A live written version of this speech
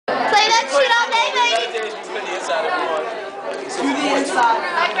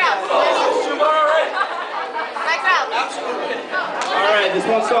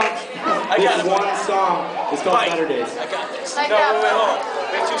one song. This one song is called Better Days. I got this. No, wait, hold on.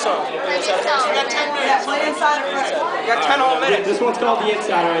 We have 2 songs. We got 10 minutes. Yeah, play Insider first. We got 10 whole minutes. This one's called The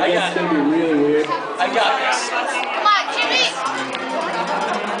Insider. I guess it's going to be really weird. I got this. Come on, Jimmy!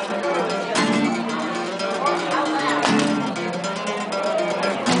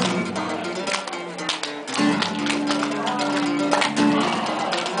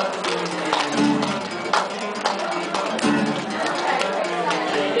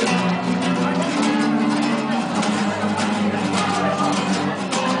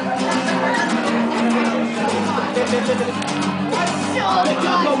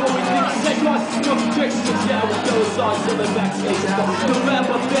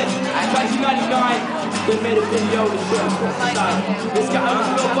 They made a video to show us style. This guy was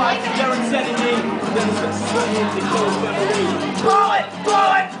real by Darren sending me. Then the switch is running into close memory. Bullet,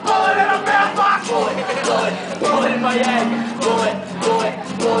 bullet, bullet in a mailbox. Bullet, bullet, bullet in my head. Bullet, bullet,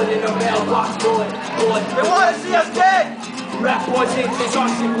 bullet in a mailbox. Bullet, bullet. They want to see us dead! Rap boys into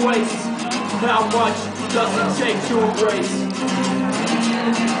toxic waste. How much does it take to embrace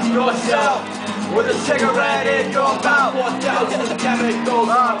yourself With a cigarette in your mouth. 4,000 chemicals?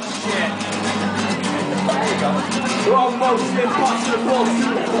 Oh shit. Almost impossible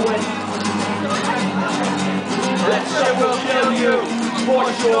to win. That shit will kill you, for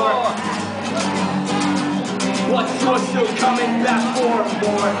sure. But you're still coming back for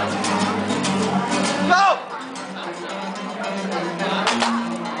more. Go!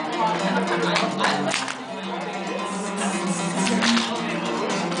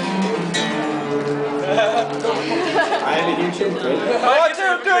 I have a YouTube video. 1,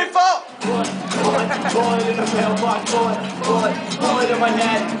 2, 3, 4! Bullet in a mailbox, bullet in my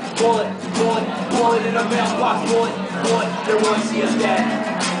head, bullet in a mailbox, bullet, they want to see us dead.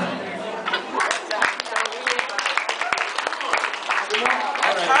 I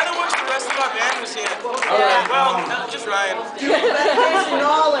kind of wish the rest of our band was here. Alright, well, just Ryan. Medication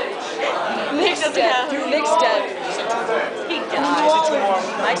knowledge! Nick's dead. Nick's dead. He died.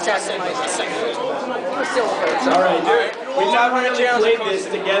 I sacrificed. Alright, dude. We've never really played this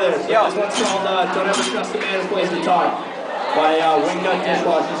together. This one's called Don't Ever Trust a Man Who Plays Guitar by Wingnut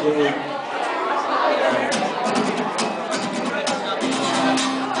Dishwashers Union.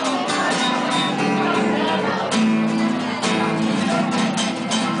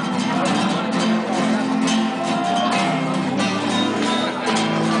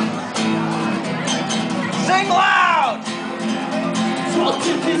 Sing loud! So I'll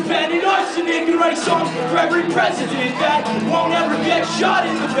tip this band in arsenic and write songs for every president that won't ever get shot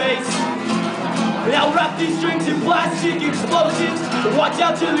in the face. And I'll wrap these strings in plastic explosives and watch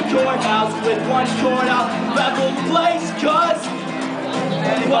out to the courthouse with one cord. I'll level the place, cause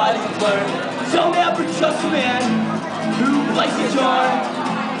anybody can learn. Don't ever trust a man who plays guitar.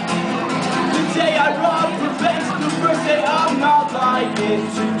 The day I robbed the bank, the first day I'm not lying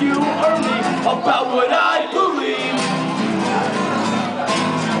to you or me about what I believe.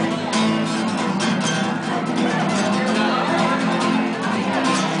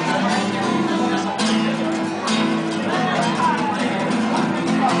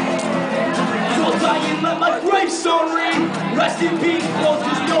 Let my gravestone read. Rest in peace,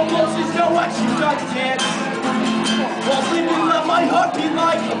 closest, no extravagance. While sleeping, let my heart beat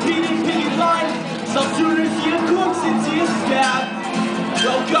like a beating piggy line. Some sooner see a cooks and see a stab.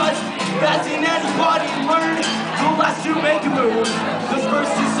 No guts, hasn't anybody learned. The last to make a move, the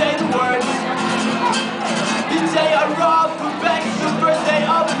first to say the words. The day I robbed the bank, the first day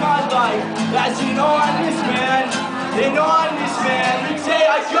of my life. As an honest man, an honest man. The day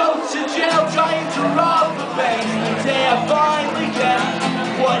I go to jail trying to rob the